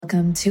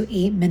Welcome to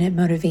 8 Minute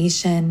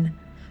Motivation,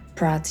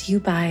 brought to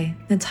you by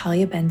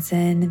Natalia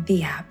Benson,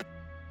 the app.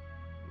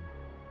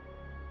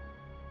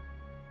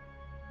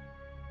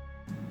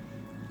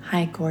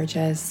 Hi,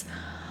 gorgeous.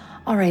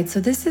 All right, so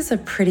this is a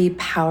pretty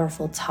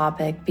powerful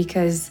topic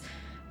because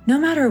no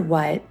matter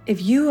what,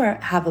 if you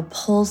have a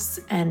pulse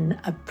and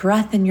a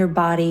breath in your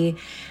body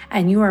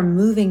and you are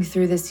moving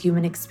through this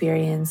human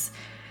experience,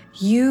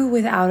 you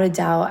without a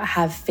doubt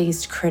have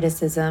faced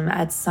criticism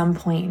at some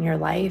point in your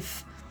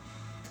life.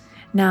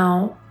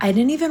 Now, I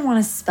didn't even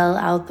want to spell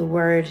out the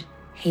word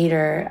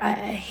hater.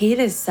 Hate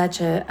is such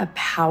a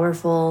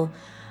powerful,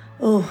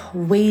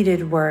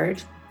 weighted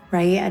word,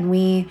 right? And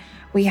we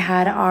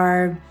had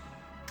our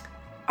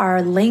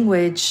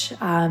language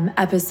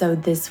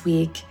episode this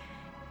week,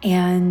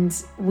 and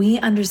we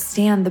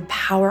understand the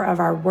power of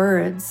our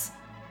words.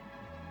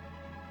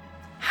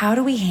 How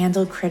do we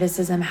handle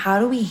criticism? How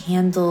do we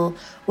handle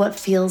what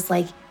feels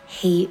like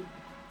hate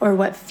or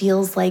what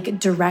feels like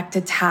direct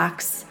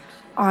attacks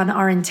on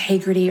our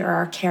integrity or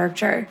our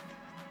character?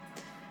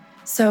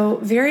 So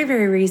very,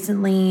 very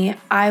recently,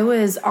 I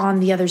was on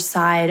the other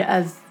side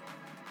of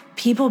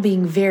people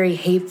being very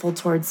hateful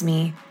towards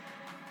me,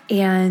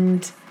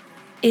 and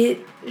it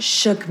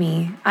shook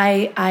me.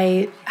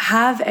 I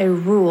have a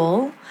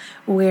rule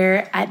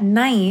where at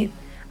night,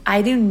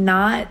 I do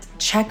not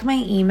check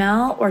my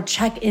email or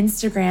check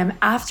Instagram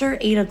after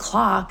 8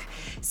 o'clock,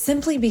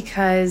 simply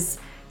because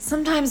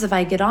sometimes if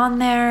I get on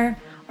there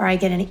or I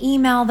get an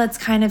email that's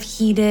kind of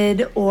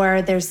heated,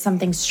 or there's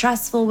something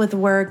stressful with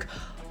work,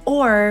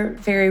 or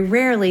very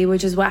rarely,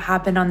 which is what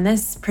happened on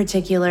this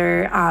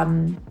particular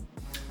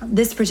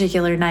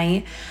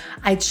night,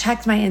 I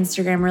checked my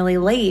Instagram really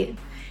late,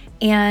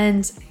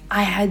 and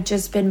I had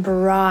just been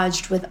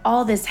barraged with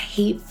all these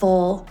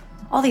hateful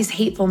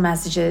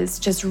messages,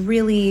 just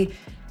really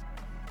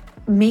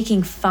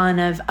making fun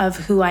of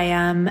who I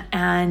am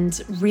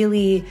and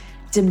really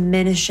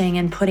diminishing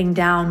and putting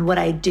down what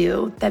I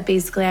do. That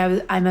basically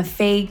I'm a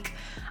fake,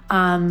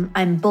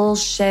 I'm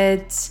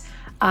bullshit,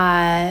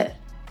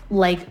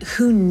 like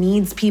who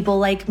needs people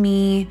like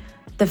me?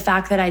 The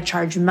fact that I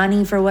charge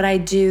money for what I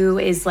do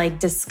is like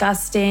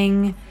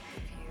disgusting.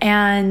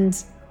 And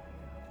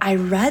I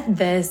read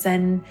this,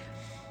 and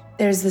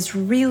there's this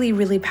really,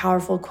 really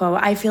powerful quote.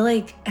 I feel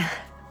like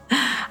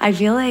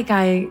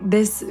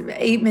this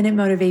 8 minute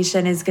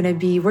motivation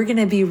we're going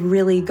to be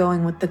really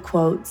going with the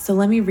quote. So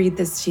let me read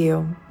this to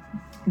you.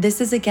 This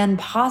is again,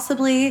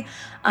 possibly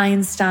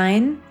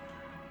Einstein.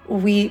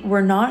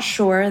 We're not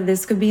sure.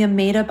 This could be a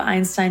made up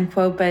Einstein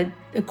quote, but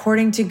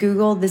according to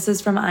Google, this is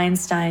from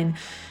Einstein.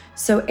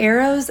 So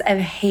arrows of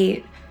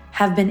hate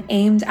have been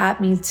aimed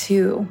at me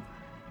too,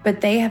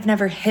 but they have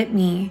never hit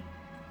me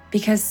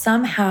because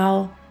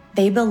somehow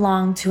they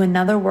belong to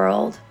another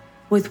world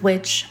with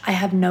which I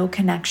have no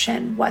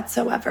connection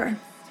whatsoever.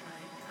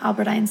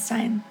 Albert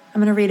Einstein. I'm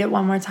going to read it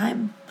one more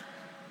time.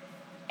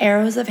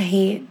 Arrows of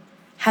hate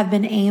have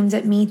been aimed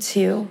at me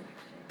too,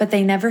 but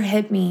they never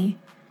hit me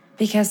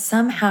because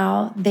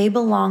somehow they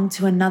belong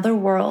to another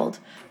world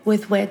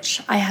with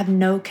which I have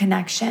no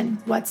connection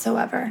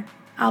whatsoever.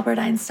 Albert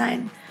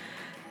Einstein.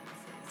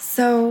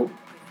 So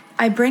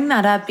I bring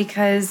that up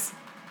because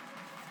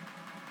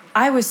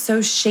I was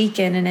so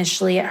shaken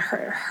initially. It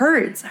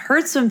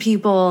hurts when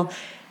people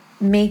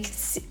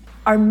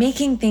are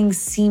making things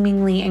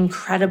seemingly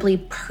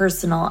incredibly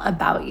personal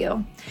about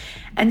you.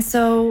 And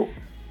so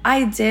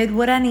I did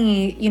what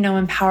any,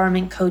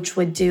 empowerment coach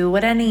would do,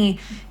 what any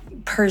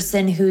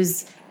person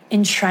who's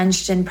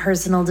entrenched in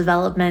personal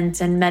development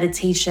and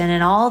meditation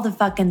and all the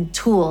fucking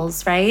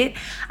tools, right?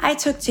 I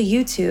took to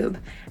YouTube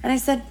and I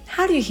said,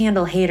 how do you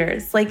handle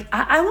haters? Like,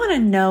 I want to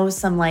know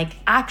some like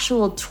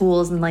actual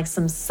tools and like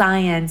some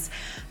science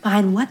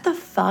behind what the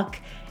fuck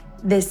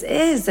this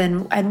is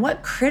and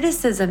what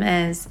criticism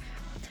is.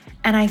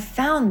 And I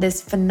found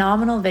this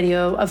phenomenal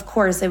video. Of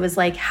course, it was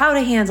like how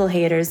to handle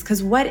haters,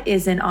 because what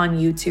isn't on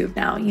YouTube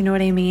now? You know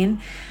what I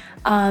mean?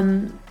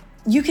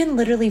 You can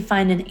literally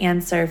find an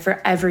answer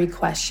for every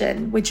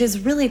question, which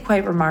is really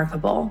quite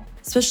remarkable,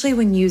 especially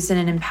when used in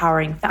an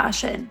empowering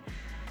fashion.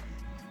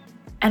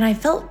 And I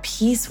felt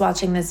peace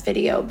watching this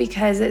video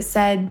because it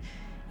said,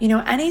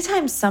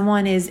 anytime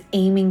someone is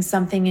aiming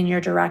something in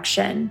your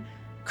direction,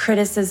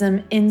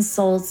 criticism,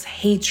 insults,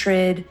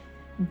 hatred,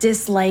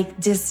 dislike,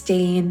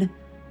 disdain,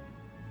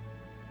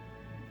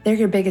 they're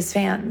your biggest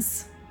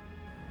fans.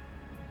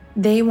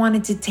 They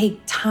wanted to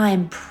take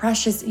time,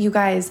 precious, you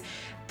guys,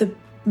 the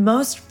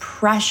most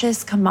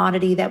precious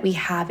commodity that we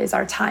have is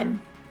our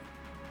time.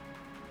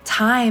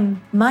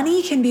 Time,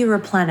 money can be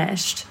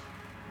replenished.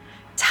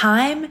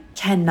 Time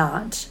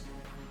cannot.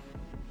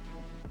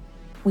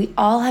 We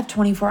all have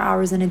 24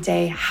 hours in a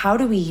day. How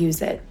do we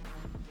use it?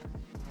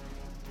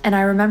 And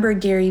I remember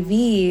Gary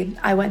Vee,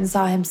 I went and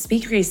saw him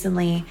speak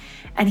recently,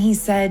 and he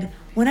said,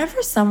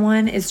 whenever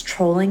someone is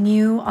trolling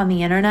you on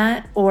the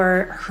internet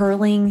or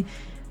hurling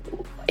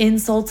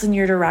insults in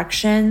your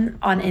direction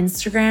on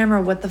Instagram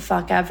or what the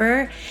fuck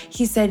ever,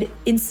 he said,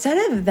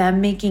 instead of them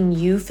making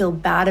you feel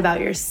bad about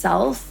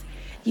yourself,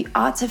 you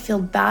ought to feel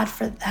bad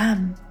for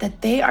them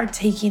that they are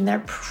taking their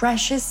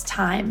precious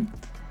time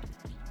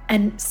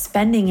and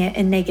spending it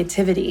in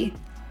negativity,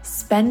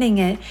 spending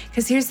it.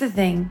 Because here's the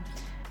thing,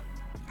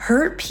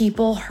 hurt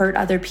people hurt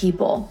other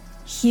people.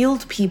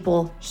 Healed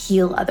people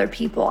heal other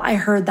people. I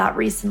heard that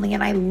recently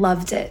and I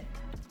loved it.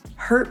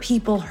 Hurt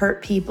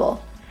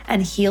people,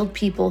 and healed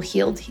people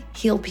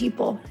heal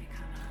people.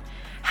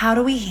 How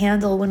do we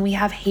handle when we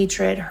have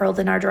hatred hurled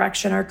in our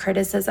direction or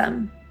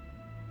criticism?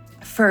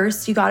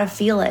 First, you gotta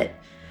feel it.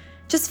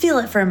 Just feel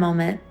it for a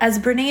moment. As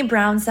Brené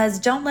Brown says,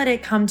 don't let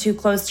it come too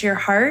close to your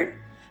heart,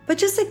 but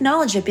just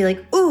acknowledge it. Be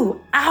like, ooh,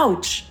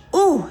 ouch,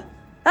 ooh,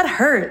 that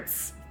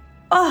hurts.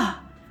 Oh,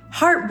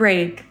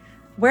 heartbreak.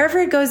 Wherever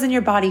it goes in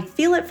your body,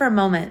 feel it for a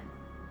moment.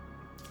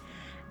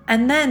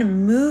 And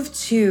then move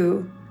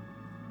to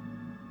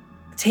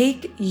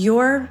take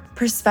your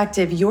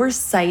perspective, your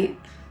sight,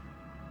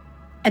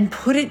 and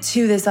put it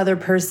to this other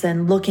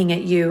person looking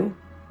at you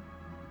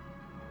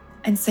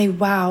and say,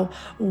 wow,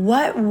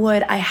 what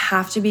would I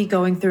have to be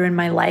going through in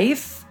my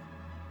life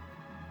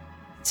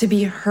to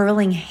be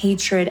hurling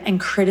hatred and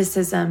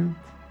criticism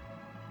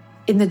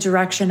in the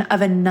direction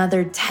of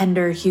another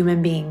tender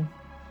human being?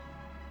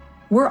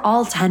 We're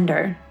all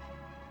tender.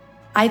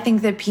 I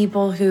think that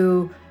people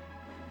who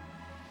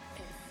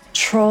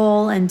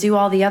troll and do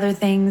all the other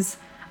things,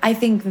 I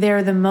think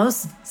they're the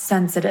most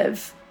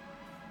sensitive.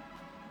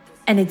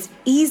 And it's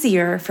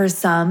easier for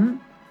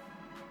some,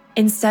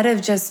 instead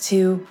of just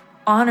to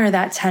honor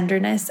that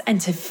tenderness and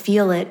to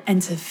feel it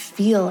and to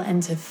feel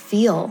and to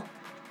feel,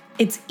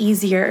 it's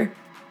easier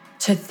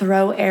to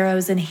throw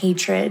arrows in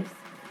hatred,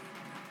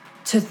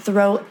 to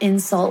throw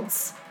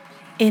insults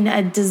in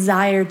a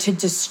desire to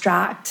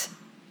distract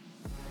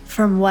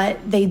from what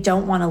they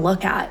don't want to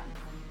look at.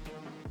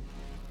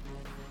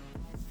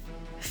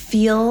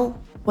 Feel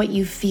what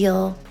you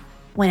feel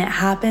when it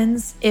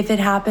happens, if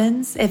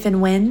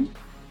and when.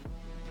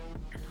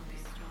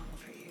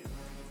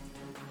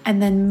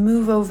 And then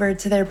move over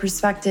to their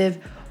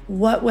perspective.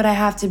 What would I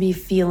have to be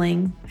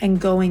feeling and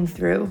going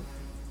through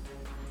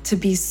to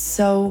be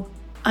so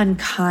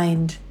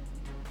unkind,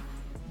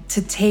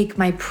 to take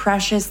my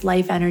precious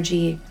life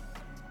energy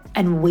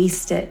and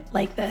waste it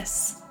like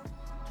this?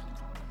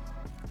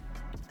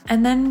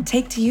 And then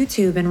take to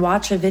YouTube and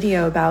watch a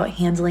video about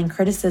handling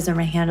criticism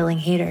or handling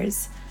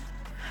haters.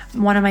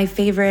 One of my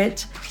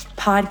favorite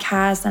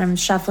podcasts, and I'm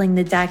shuffling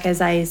the deck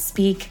as I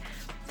speak,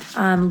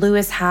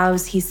 Lewis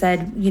Howes, he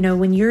said,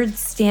 when you're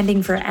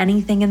standing for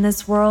anything in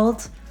this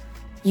world,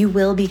 you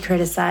will be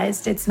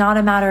criticized. It's not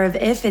a matter of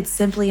if, it's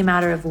simply a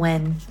matter of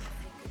when.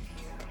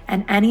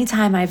 And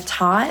anytime I've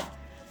taught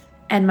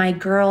and my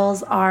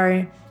girls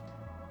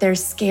they're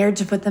scared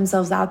to put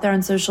themselves out there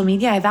on social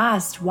media, I've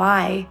asked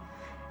why.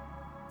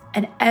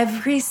 And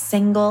every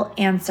single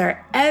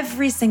answer,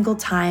 every single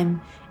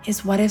time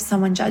is, what if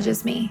someone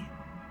judges me?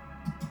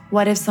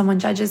 What if someone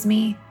judges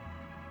me?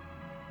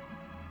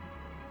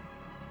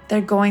 They're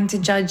going to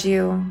judge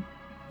you.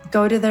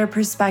 Go to their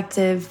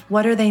perspective.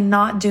 What are they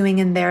not doing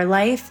in their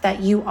life that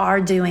you are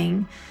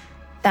doing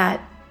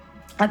that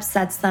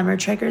upsets them or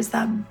triggers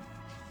them?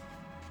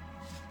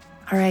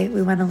 All right,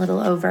 we went a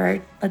little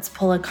over. Let's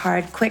pull a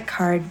card, quick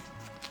card.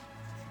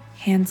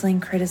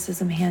 Handling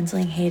criticism,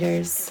 handling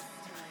haters.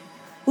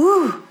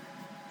 Woo!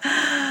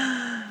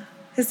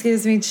 This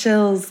gives me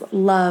chills.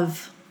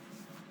 Love.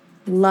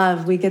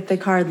 Love. We get the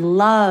card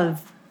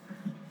love.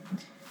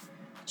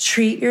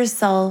 Treat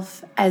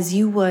yourself as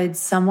you would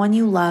someone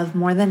you love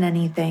more than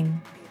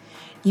anything.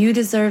 You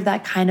deserve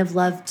that kind of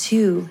love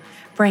too.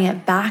 Bring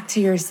it back to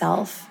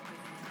yourself.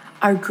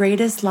 Our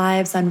greatest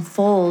lives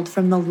unfold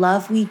from the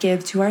love we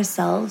give to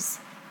ourselves.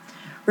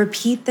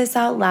 Repeat this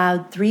out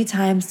loud 3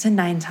 times to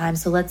 9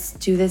 times. So let's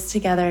do this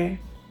together.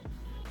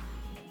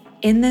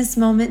 In this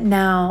moment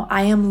now,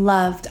 I am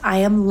loved. I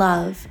am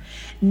love.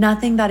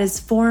 Nothing that is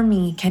for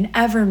me can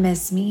ever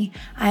miss me.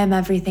 I am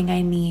everything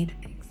I need.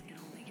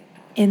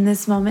 In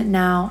this moment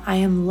now, I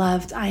am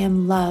loved. I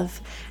am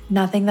love.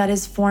 Nothing that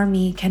is for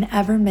me can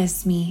ever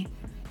miss me.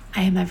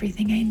 I am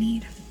everything I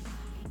need.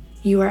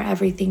 You are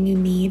everything you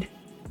need.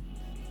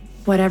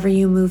 Whatever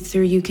you move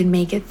through, you can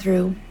make it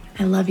through.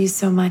 I love you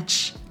so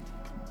much.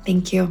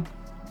 Thank you.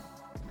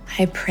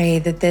 I pray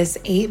that this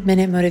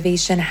 8-minute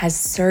motivation has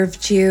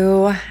served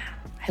you.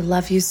 I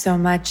love you so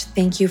much.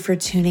 Thank you for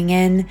tuning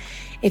in.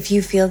 If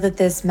you feel that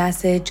this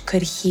message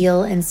could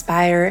heal,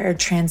 inspire, or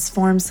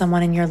transform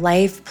someone in your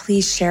life,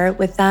 please share it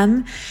with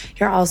them.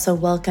 You're also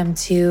welcome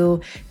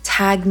to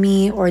tag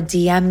me or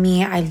DM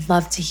me. I'd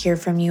love to hear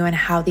from you and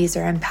how these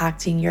are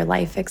impacting your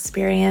life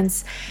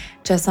experience.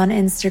 Just on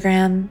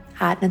Instagram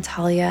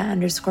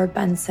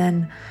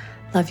 @Natalia_Benson.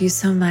 Love you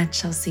so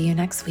much. I'll see you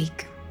next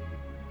week.